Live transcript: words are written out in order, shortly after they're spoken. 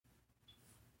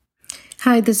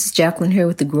Hi, this is Jacqueline here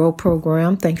with the Grow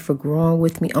Program. Thank you for growing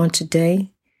with me on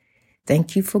today.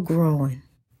 Thank you for growing.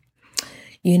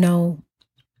 You know,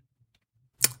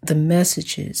 the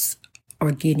messages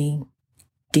are getting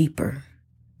deeper.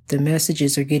 The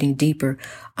messages are getting deeper.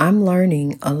 I'm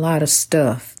learning a lot of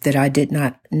stuff that I did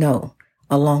not know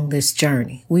along this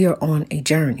journey. We are on a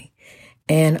journey.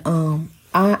 And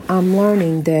I'm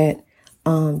learning that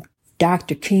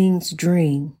Dr. King's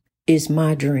dream is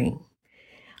my dream.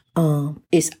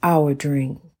 It's our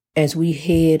dream as we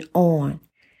head on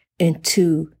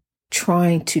into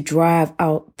trying to drive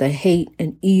out the hate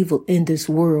and evil in this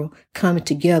world, coming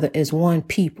together as one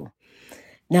people.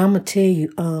 Now I'm going to tell you,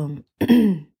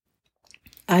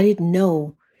 I didn't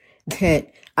know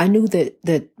that. I knew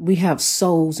that we have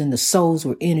souls and the souls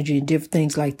were energy and different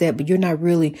things like that, but you don't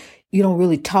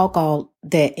really talk all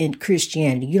that in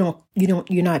Christianity.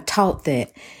 You're not taught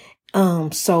that.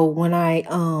 So when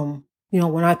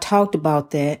I talked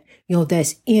about that,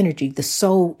 that's energy. The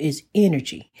soul is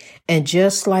energy. And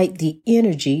just like the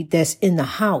energy that's in the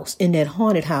house, in that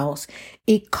haunted house,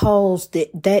 it caused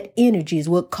that energy is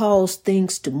what caused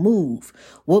things to move,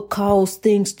 what caused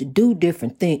things to do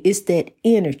different things. It's that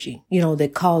energy,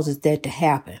 that causes that to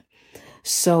happen.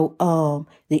 So,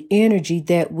 the energy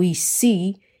that we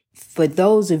see, for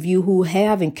those of you who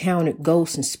have encountered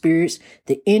ghosts and spirits,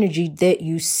 the energy that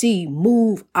you see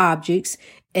move objects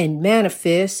and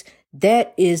manifest,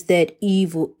 that is that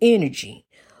evil energy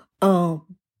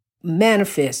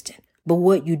manifesting. But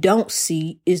what you don't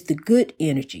see is the good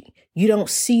energy. You don't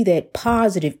see that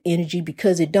positive energy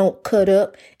because it don't cut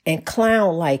up and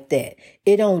clown like that.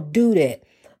 It don't do that.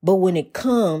 But when it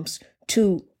comes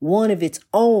to one of its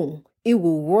own, it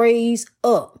will raise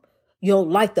up,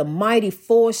 like the mighty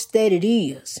force that it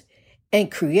is, and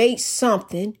create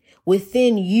something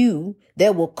within you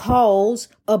that will cause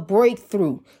a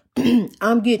breakthrough.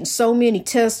 I'm getting so many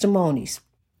testimonies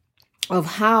of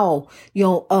how,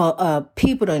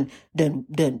 people God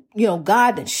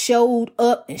done showed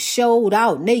up and showed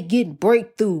out, and they getting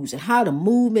breakthroughs, and how the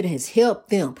movement has helped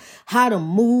them, how the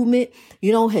movement,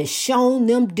 has shown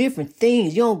them different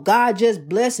things. God just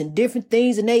blessing different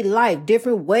things in their life,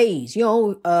 different ways,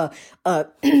 not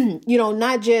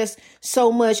just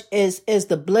so much as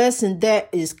the blessing that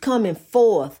is coming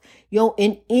forth,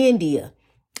 in India,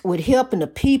 with helping the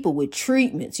people with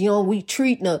treatments. We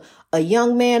treating a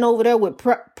young man over there with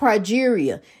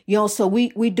progeria. So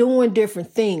we doing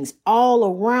different things all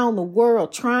around the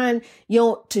world, trying,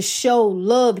 to show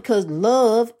love, because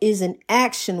love is an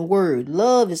action word.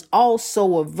 Love is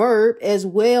also a verb as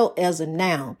well as a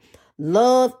noun.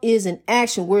 Love is an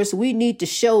action word. So we need to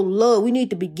show love. We need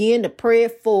to begin to pray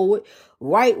it forward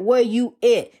right where you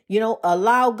at.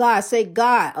 Allow God, say,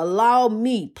 God, allow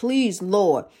me, please,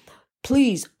 Lord.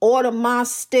 Please order my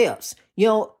steps.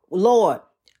 Lord,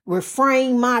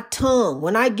 refrain my tongue.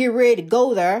 When I get ready to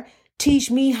go there, teach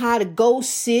me how to go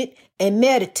sit and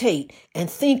meditate and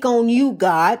think on you,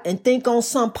 God, and think on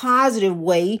some positive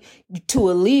way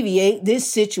to alleviate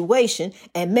this situation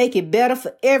and make it better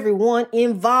for everyone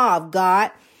involved, God.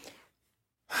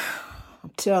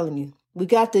 I'm telling you, we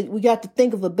got to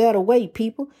think of a better way,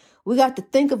 people. We got to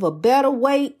think of a better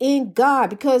way in God,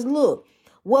 because look,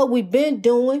 what we've been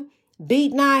doing,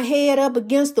 beating our head up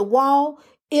against the wall,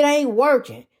 it ain't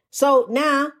working. So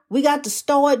now we got to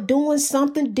start doing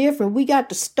something different. We got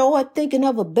to start thinking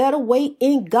of a better way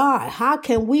in God. How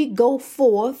can we go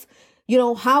forth?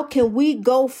 How can we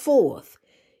go forth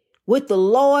with the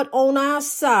Lord on our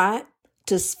side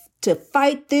to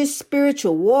fight this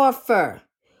spiritual warfare?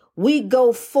 We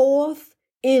go forth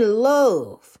in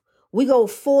love. We go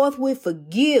forth with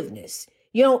forgiveness,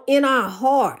 in our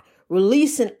heart.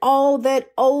 Releasing all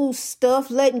that old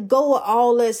stuff, letting go of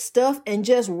all that stuff, and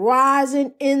just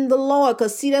rising in the Lord.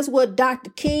 Because see, that's what Dr.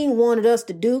 King wanted us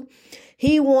to do.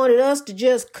 He wanted us to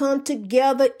just come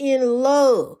together in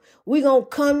love. We're going to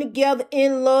come together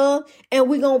in love, and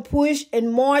we're going to push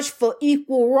and march for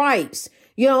equal rights.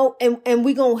 And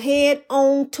we're going to head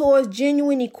on towards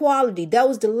genuine equality. That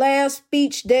was the last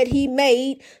speech that he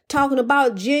made, talking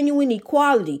about genuine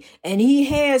equality. And he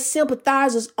had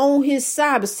sympathizers on his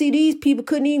side. But see, these people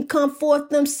couldn't even come forth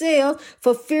themselves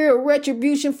for fear of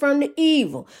retribution from the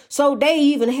evil. So they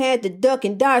even had to duck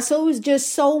and die. So it was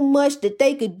just so much that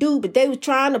they could do, but they were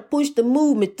trying to push the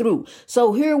movement through.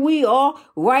 So here we are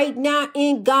right now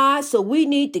in God. So we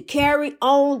need to carry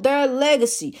on their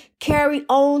legacy. Carry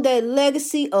on that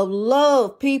legacy of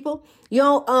love, people.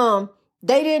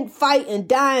 They didn't fight and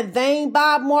die in vain.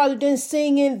 Bob Marley didn't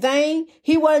sing in vain.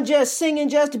 He wasn't just singing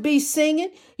just to be singing.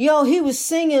 He was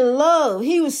singing love.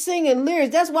 He was singing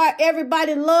lyrics. That's why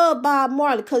everybody loved Bob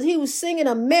Marley, because he was singing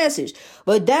a message.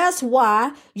 But that's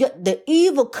why the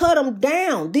evil cut him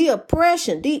down. The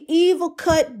oppression, the evil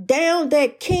cut down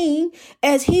that king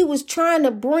as he was trying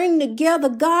to bring together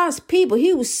God's people.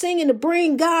 He was singing to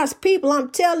bring God's people.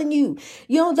 I'm telling you,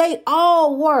 they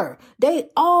all were. They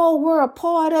all were a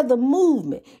part of the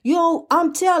movement.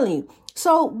 I'm telling you.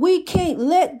 So we can't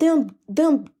let that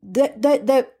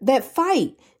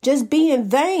fight just be in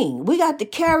vain. We got to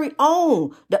carry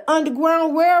on the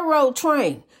Underground Railroad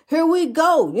train. Here we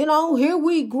go. Here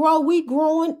we grow. We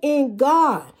growing in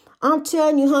God. I'm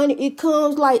telling you, honey, it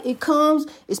comes.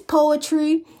 It's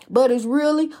poetry, but it's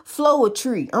really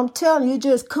flowetry. I'm telling you, it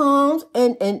just comes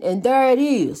and there it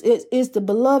is. It's the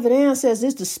beloved ancestors.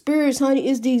 It's the spirits, honey.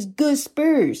 It's these good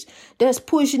spirits that's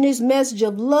pushing this message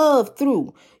of love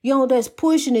through. That's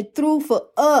pushing it through for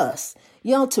us,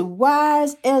 to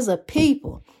rise as a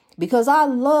people. Because I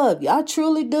love you. I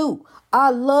truly do. I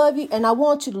love you. And I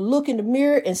want you to look in the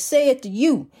mirror and say it to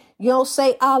you.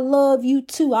 Say, I love you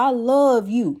too. I love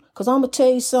you. Because I'm going to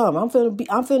tell you something.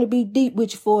 I'm finna be deep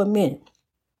with you for a minute.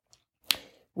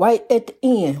 Right at the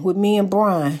end with me and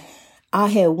Brian,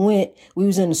 we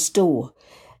was in the store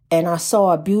and I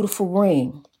saw a beautiful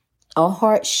ring, a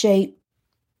heart-shaped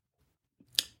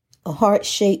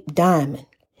diamond.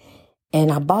 And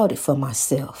I bought it for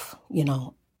myself.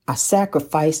 I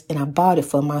sacrificed and I bought it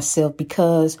for myself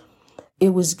because I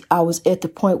was at the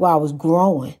point where I was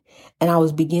growing and I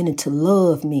was beginning to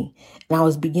love me and I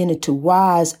was beginning to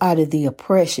rise out of the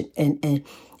oppression and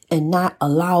not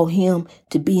allow him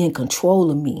to be in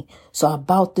control of me. So I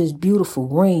bought this beautiful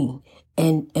ring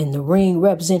and the ring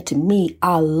represented to me,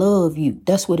 I love you.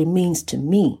 That's what it means to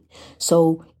me.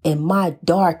 So in my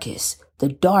darkest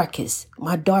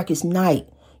night,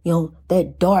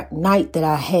 that dark night that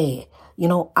I had,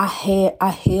 I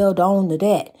held on to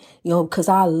that, because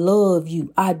I love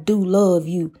you. I do love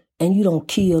you. And you don't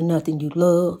kill nothing you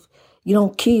love. You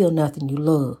don't kill nothing you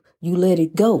love. You let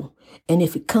it go. And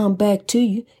if it come back to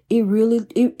you, it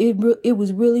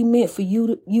was really meant for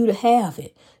you to have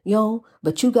it,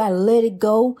 but you got to let it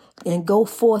go and go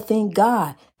forth in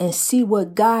God and see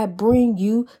what God bring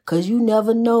you, because you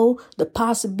never know the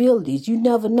possibilities. You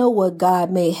never know what God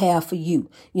may have for you,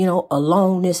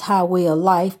 along this highway of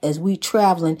life as we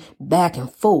traveling back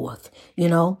and forth,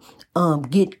 get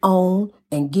on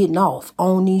and getting off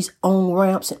on these on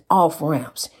ramps and off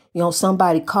ramps.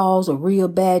 Somebody caused a real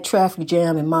bad traffic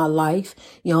jam in my life,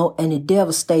 and it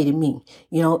devastated me.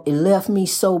 It left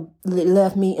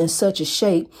me in such a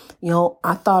shape,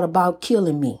 I thought about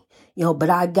killing me, but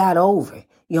I got over it.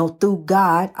 Through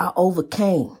God, I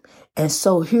overcame. And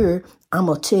so here, I'm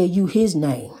going to tell you his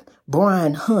name,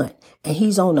 Brian Hunt. And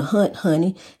he's on the hunt,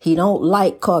 honey. He don't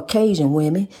like Caucasian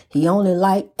women. He only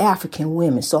like African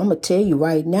women. So I'm going to tell you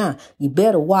right now, you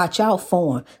better watch out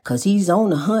for him, because he's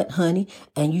on the hunt, honey.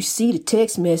 And you see the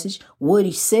text message, what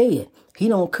he said. He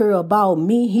don't care about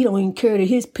me. He don't even care that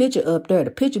his picture up there.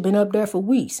 The picture been up there for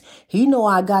weeks. He know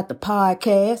I got the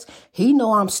podcast. He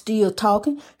know I'm still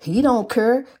talking. He don't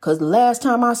care, because the last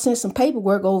time I sent some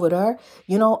paperwork over there,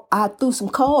 I threw some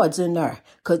cards in there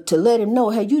to let him know,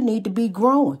 hey, you need to be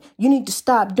growing. You need to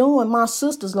stop doing my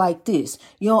sisters like this.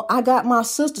 I got my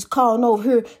sisters calling over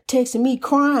here, texting me,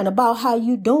 crying about how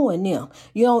you doing them.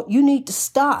 You need to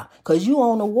stop, because you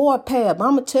on the war path. But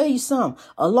I'm going to tell you something.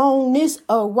 Along this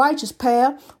righteous path,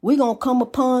 we're going to come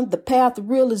upon the path of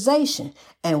realization,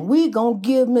 and we're going to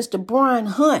give Mr. Brian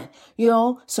Hunt,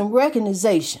 some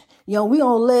recognition. We going to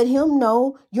let him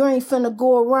know you ain't finna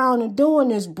go around and doing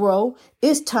this, bro.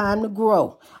 It's time to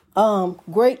grow.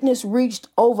 Greatness reached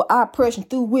over oppression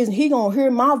through wisdom. He gonna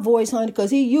hear my voice, honey, because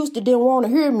he used to didn't want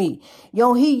to hear me.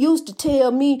 He used to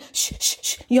tell me, shh, shh,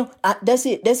 shh. That's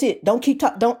it. Don't keep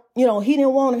talking. He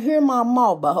didn't want to hear my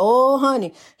mouth. But oh,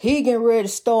 honey, he getting ready to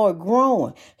start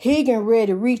growing. He getting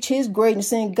ready to reach his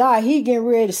greatness in God. He getting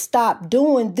ready to stop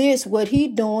doing what he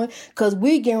doing, because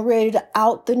we getting ready to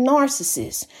out the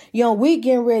narcissist. We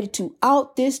getting ready to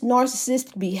out this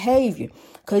narcissistic behavior.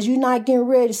 Because you're not getting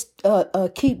ready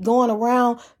to keep going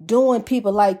around doing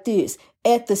people like this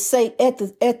at the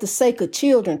sake of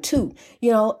children too,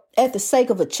 at the sake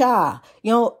of a child,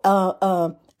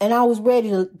 and I was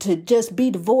ready to just be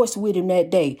divorced with him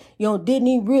that day. Didn't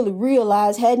he really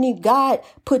realize, hadn't he? God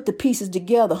put the pieces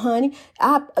together, honey.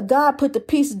 God put the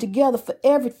pieces together for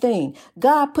everything.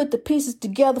 God put the pieces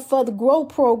together for the Grow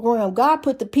program. God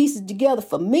put the pieces together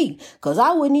for me, because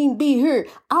I wouldn't even be here.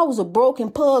 I was a broken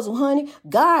puzzle, honey.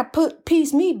 God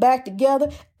pieced me back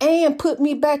together and put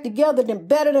me back together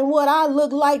better than what I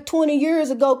looked like 20 years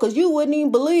ago, because you wouldn't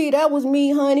even believe that was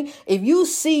me, honey. If you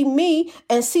see me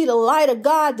and see the light of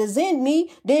God that's in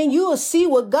me, then you'll see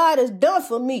what God has done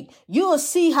for me. You'll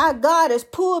see how God has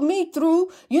pulled me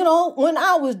through, when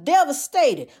I was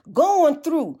devastated, going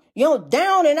through,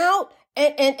 down and out.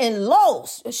 And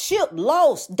lost, ship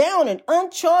lost, down in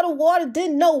uncharted water,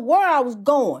 didn't know where I was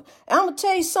going. And I'm going to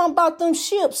tell you something about them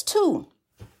ships too.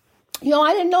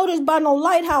 I didn't know this by no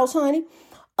lighthouse, honey.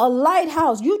 A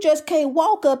lighthouse, you just can't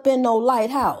walk up in no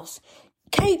lighthouse.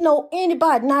 Can't know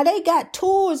anybody. Now, they got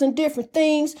tours and different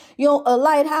things,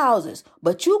 lighthouses.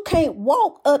 But you can't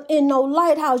walk up in no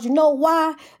lighthouse. You know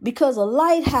why? Because a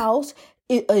lighthouse,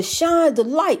 it shines the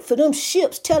light for them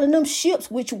ships, telling them ships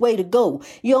which way to go,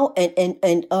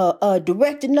 and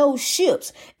directing those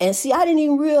ships. And see, I didn't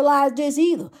even realize this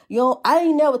either. I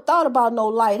ain't never thought about no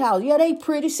lighthouse. Yeah, they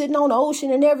pretty sitting on the ocean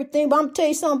and everything, but I'm gonna tell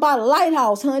you something about a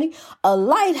lighthouse, honey. A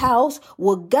lighthouse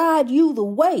will guide you the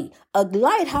way. A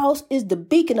lighthouse is the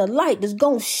beacon of light that's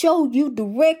going to show you,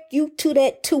 direct you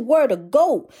to where to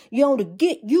go, to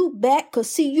get you back. Cause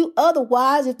see, you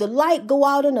otherwise, if the light go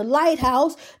out in the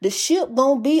lighthouse, the ship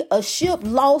going to be a ship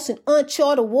lost in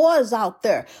uncharted waters out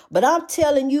there. But I'm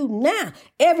telling you now,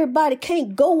 everybody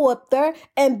can't go up there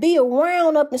and be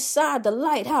around up inside the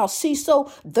lighthouse. See, so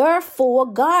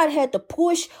therefore God had to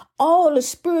push all the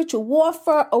spiritual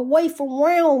warfare away from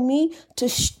around me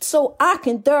so I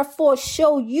can therefore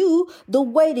show you the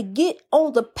way to get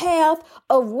on the path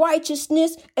of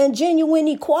righteousness and genuine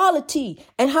equality,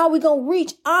 and how we going to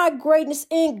reach our greatness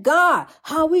in God,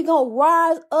 how we going to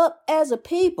rise up as a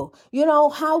people,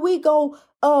 how we going to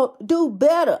do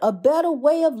better, a better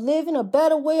way of living, a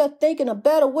better way of thinking, a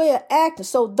better way of acting.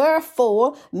 So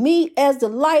therefore, me as the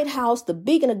lighthouse, the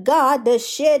beacon of God that's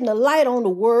shedding the light on the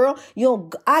world,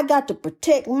 I got to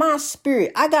protect my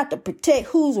spirit. I got to protect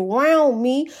who's around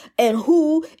me and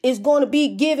who is going to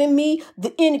be giving me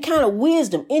any kind of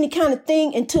wisdom, any kind of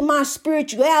thing into my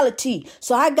spirituality.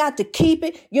 So I got to keep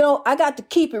it, I got to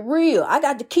keep it real. I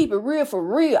got to keep it real for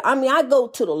real. I mean, I go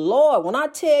to the Lord. When I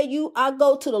tell you I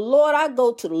go to the Lord, I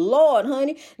go to the Lord,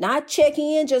 honey. Now I check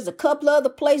in just a couple of other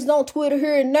places on Twitter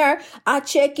here and there. I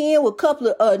check in with a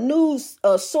couple of news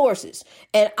sources,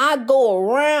 and I go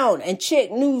around and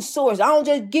check news sources. I don't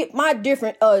just get my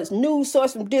different news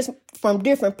sources from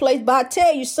different places. But I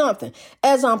tell you something,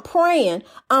 as I'm praying,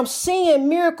 I'm seeing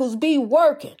miracles be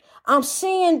working. I'm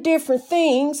seeing different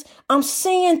things. I'm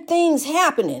seeing things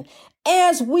happening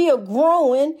as we are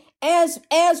growing. As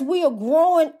we are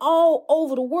growing all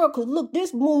over the world. Because look,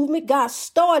 this movement got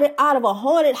started out of a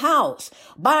haunted house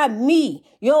by me,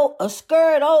 a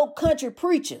scared old country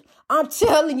preacher. I'm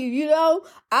telling you,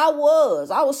 I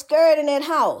was scared in that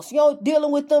house,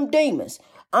 dealing with them demons.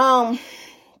 Honey,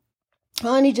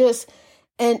 just,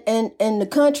 and the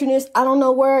countryness, I don't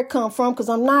know where it come from, because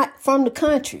I'm not from the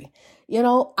country.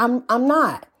 I'm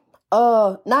not.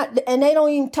 And they don't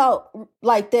even talk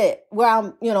like that where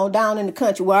I'm, down in the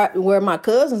country where my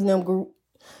cousins and them grew,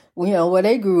 where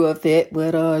they grew up at.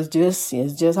 But it's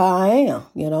just how I am,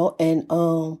 and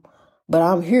but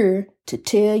I'm here to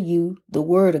tell you the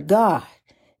word of God.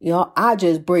 I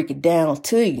just break it down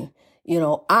to you.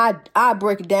 I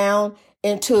break it down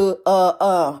into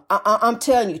I'm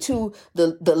telling you, to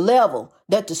the level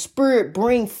that the Spirit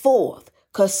bring forth.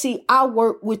 Because, see, I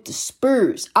work with the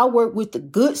spirits. I work with the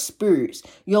good spirits.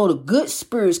 The good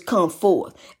spirits come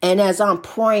forth. And as I'm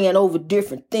praying over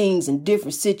different things and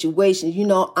different situations,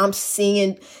 I'm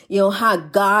seeing, how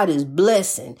God is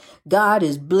blessing. God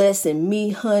is blessing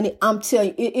me, honey. I'm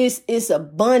telling you, it's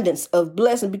abundance of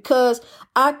blessing, because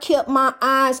I kept my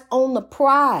eyes on the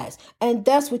prize. And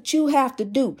that's what you have to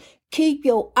do. Keep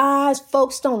your eyes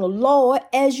focused on the Lord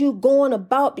as you're going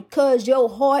about, because your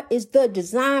heart is the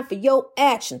design for your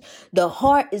action. The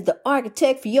heart is the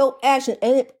architect for your action,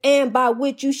 and by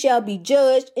which you shall be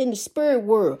judged in the spirit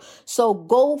world. So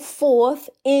go forth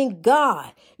in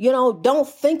God. Don't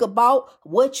think about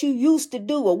what you used to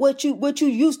do or what you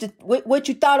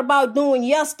thought about doing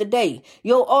yesterday.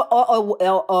 I'm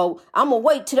gonna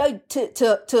wait till I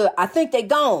think they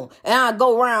gone and I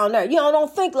go around there.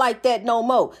 Don't think like that no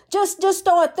more. Just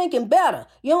start thinking better.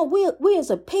 We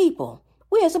as a people,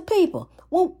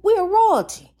 well, we're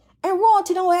royalty, and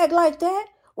royalty don't act like that.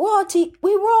 Royalty,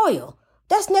 we royal.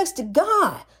 That's next to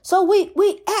God. So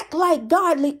we act like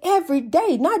godly every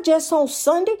day, not just on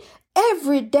Sunday,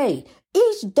 every day,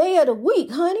 each day of the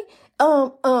week, honey.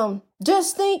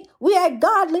 Just think we act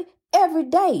godly every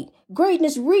day.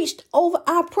 Greatness reached over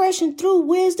oppression through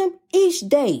wisdom each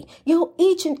day.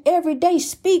 Each and every day,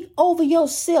 speak over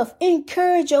yourself.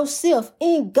 Encourage yourself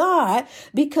in God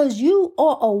because you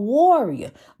are a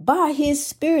warrior by his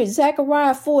spirit.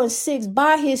 Zechariah 4:6,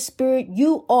 by his spirit,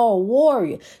 you are a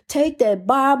warrior. Take that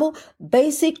Bible,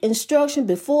 basic instruction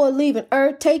before leaving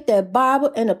earth. Take that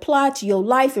Bible and apply it to your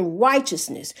life in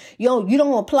righteousness. You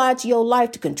don't apply it to your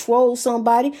life to control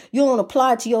somebody. You don't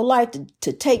apply it to your life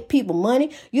to take people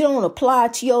money. You don't apply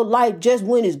it to your life just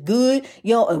when it's good,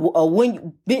 or when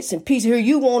you, bits and pieces here.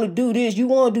 You want to do this, you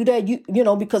want to do that,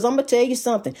 because I'm going to tell you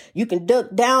something. You can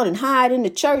duck down and hide in the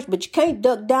church, but you can't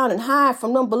duck down and hide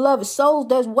from them beloved souls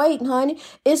that's waiting, honey.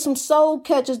 It's some soul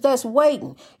catchers that's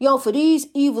waiting, for these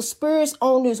evil spirits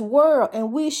on this world,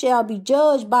 and we shall be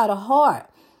judged by the heart.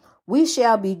 We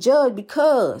shall be judged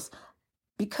because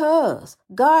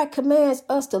God commands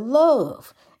us to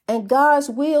love, and God's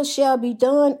will shall be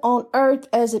done on earth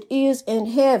as it is in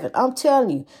heaven. I'm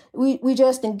telling you, we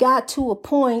just got to a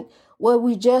point where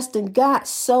we just got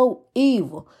so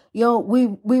evil.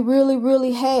 We really,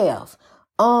 really have.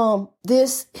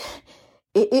 This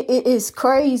it is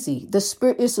crazy.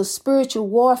 It's a spiritual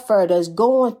warfare that's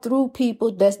going through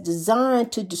people that's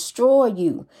designed to destroy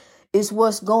you. Is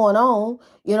what's going on,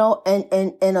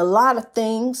 and a lot of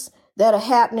things that are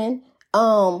happening.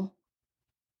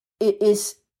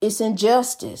 It's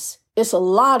injustice. It's a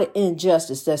lot of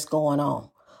injustice that's going on.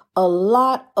 A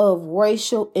lot of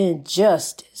racial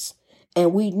injustice.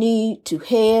 And we need to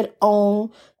head on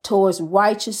towards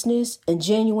righteousness and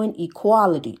genuine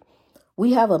equality.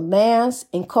 We have a mass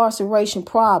incarceration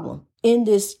problem in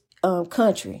this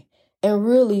country and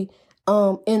really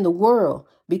in the world,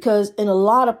 because in a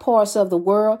lot of parts of the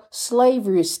world,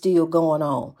 slavery is still going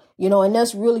on. And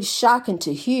that's really shocking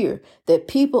to hear that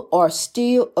people are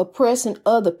still oppressing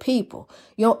other people,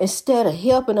 instead of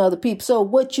helping other people. So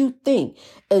what you think,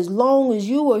 as long as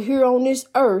you are here on this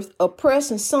earth,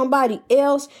 oppressing somebody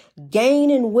else,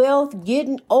 gaining wealth,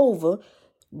 getting over,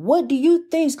 what do you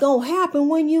think's going to happen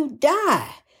when you die?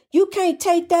 You can't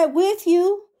take that with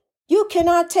you. You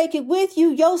cannot take it with you.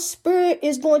 Your spirit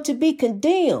is going to be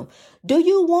condemned. Do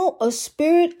you want a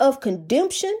spirit of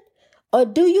condemnation? Or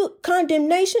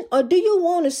condemnation? Or do you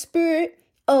want a spirit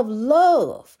of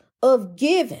love, of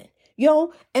giving,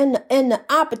 and the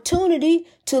opportunity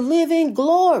to live in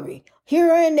glory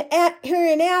here and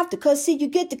after? Because see, you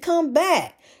get to come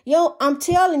back. I'm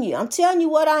telling you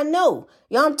what I know.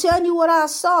 I'm telling you what I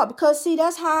saw, because see,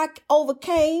 that's how I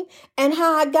overcame and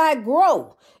how I got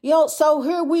growth. So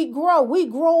here we grow. We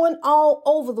growing all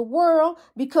over the world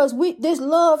because this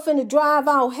love finna drive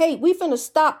out hate. We finna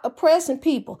stop oppressing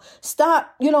people.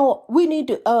 Stop, we need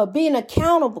to being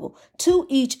accountable to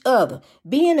each other,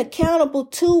 being accountable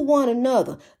to one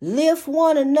another, lift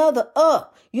one another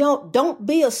up. Don't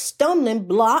be a stumbling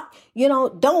block.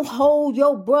 Don't hold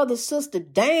your brother, sister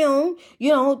down,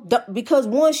 because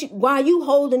while you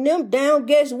holding them down,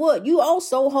 guess what? You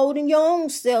also holding your own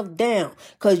self down,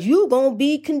 because you going to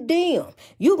be condemned.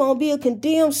 You going to be a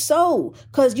condemned soul,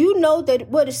 because you know that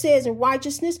what it says in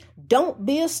righteousness, don't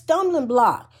be a stumbling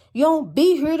block.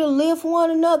 Be here to lift one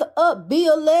another up. Be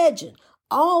a legend.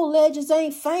 All legends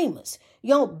ain't famous.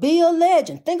 Be a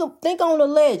legend. Think on a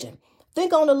legend.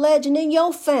 Think on a legend in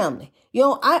your family.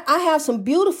 I have some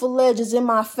beautiful legends in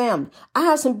my family. I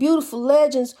have some beautiful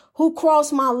legends who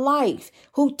crossed my life,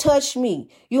 who touched me,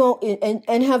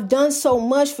 and have done so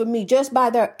much for me just by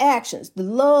their actions. The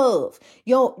love,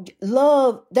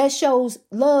 love that shows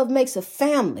love makes a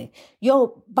family.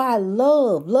 By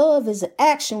love is an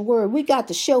action word. We got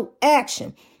to show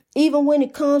action. Even when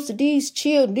it comes to these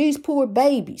children, these poor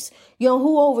babies,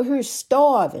 who over here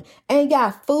starving, ain't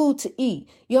got food to eat,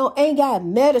 ain't got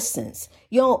medicines,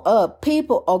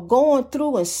 people are going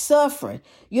through and suffering,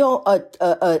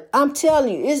 I'm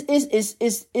telling you,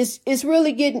 it's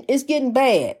really getting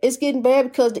bad. It's getting bad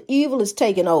because the evil is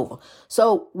taking over.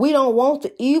 So we don't want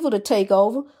the evil to take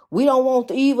over. We don't want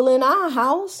the evil in our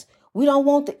house. We don't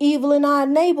want the evil in our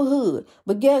neighborhood.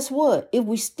 But guess what? If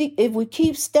we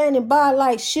keep standing by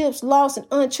like ships lost in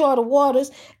uncharted waters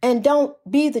and don't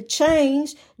be the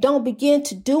change, don't begin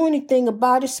to do anything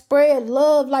about it, spread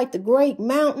love like the great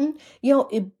mountain,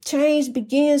 change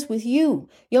begins with you.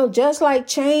 Just like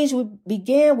change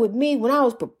began with me when I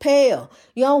was prepared.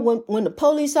 When the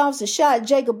police officer shot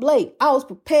Jacob Blake, I was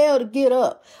prepared to get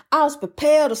up. I was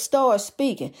prepared to start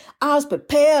speaking. I was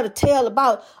prepared to tell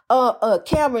about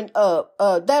Cameron,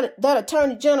 that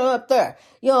attorney general up there,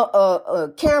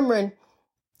 Cameron,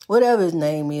 whatever his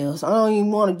name is. I don't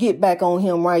even want to get back on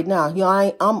him right now.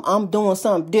 I'm doing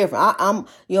something different.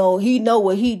 He know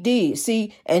what he did.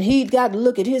 See, and he got to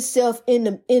look at himself in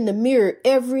the mirror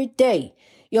every day.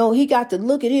 He got to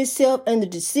look at himself and the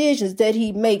decisions that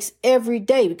he makes every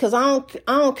day, because I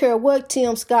don't care what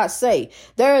Tim Scott say.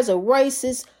 There is a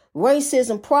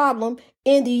racism problem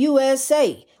in the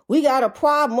USA. We got a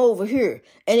problem over here.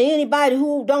 And anybody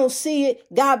who don't see it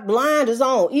got blinders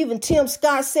on. Even Tim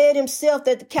Scott said himself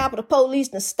that the Capitol Police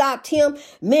done stopped him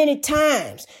many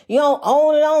times.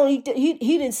 On and on.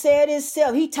 He didn't say it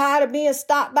himself. He tired of being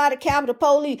stopped by the Capitol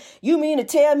Police. You mean to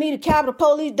tell me the Capitol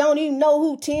Police don't even know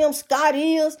who Tim Scott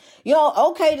is?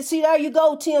 Okay, to see, there you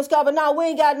go, Tim Scott. But no, we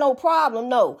ain't got no problem,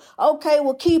 no. Okay,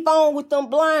 well, keep on with them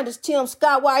blinders, Tim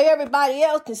Scott, while everybody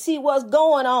else can see what's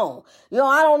going on.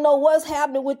 I don't know what's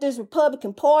happening with this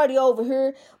Republican Party over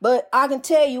here, but I can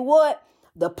tell you what,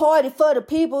 the party for the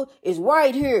people is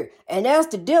right here. And that's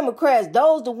the Democrats.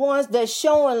 Those the ones that's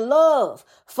showing love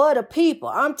for the people.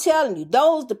 I'm telling you,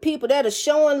 those the people that are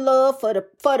showing love for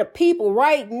the people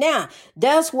right now.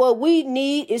 That's what we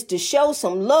need, is to show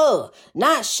some love,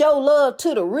 not show love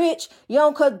to the rich,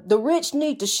 because the rich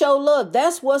need to show love.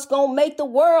 That's what's going to make the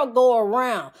world go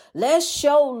around. Let's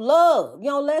show love.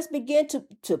 Let's begin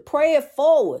to pray it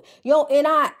forward, in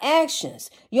our actions,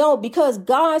 because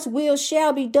God's will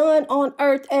shall be done on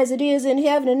earth as it is in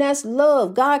heaven. And that's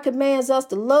love. God commands us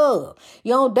to love.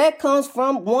 That comes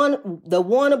from the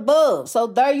one above. So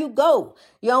there you go.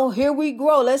 Here we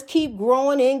grow. Let's keep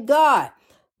growing in God.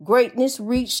 Greatness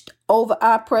reached over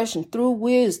oppression through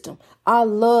wisdom. I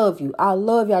love you. I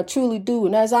love you. I truly do.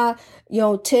 And as I,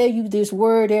 tell you this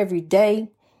word every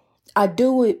day, I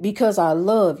do it because I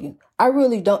love you. I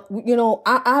really don't,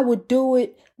 I would do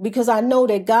it because I know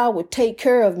that God would take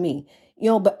care of me,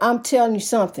 but I'm telling you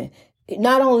something.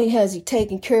 Not only has he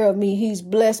taken care of me, he's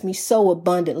blessed me so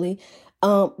abundantly,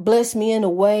 blessed me in a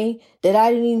way that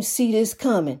I didn't even see this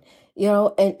coming,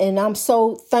 and I'm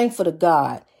so thankful to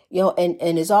God,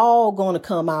 and it's all going to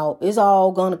come out. It's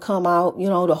all going to come out,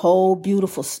 the whole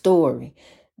beautiful story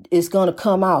is going to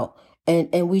come out,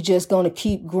 and we just going to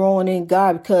keep growing in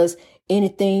God, because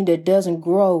anything that doesn't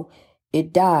grow,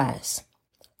 it dies.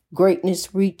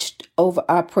 Greatness reached over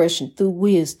oppression through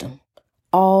wisdom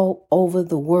all over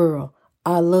the world.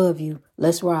 I love you.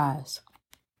 Let's rise.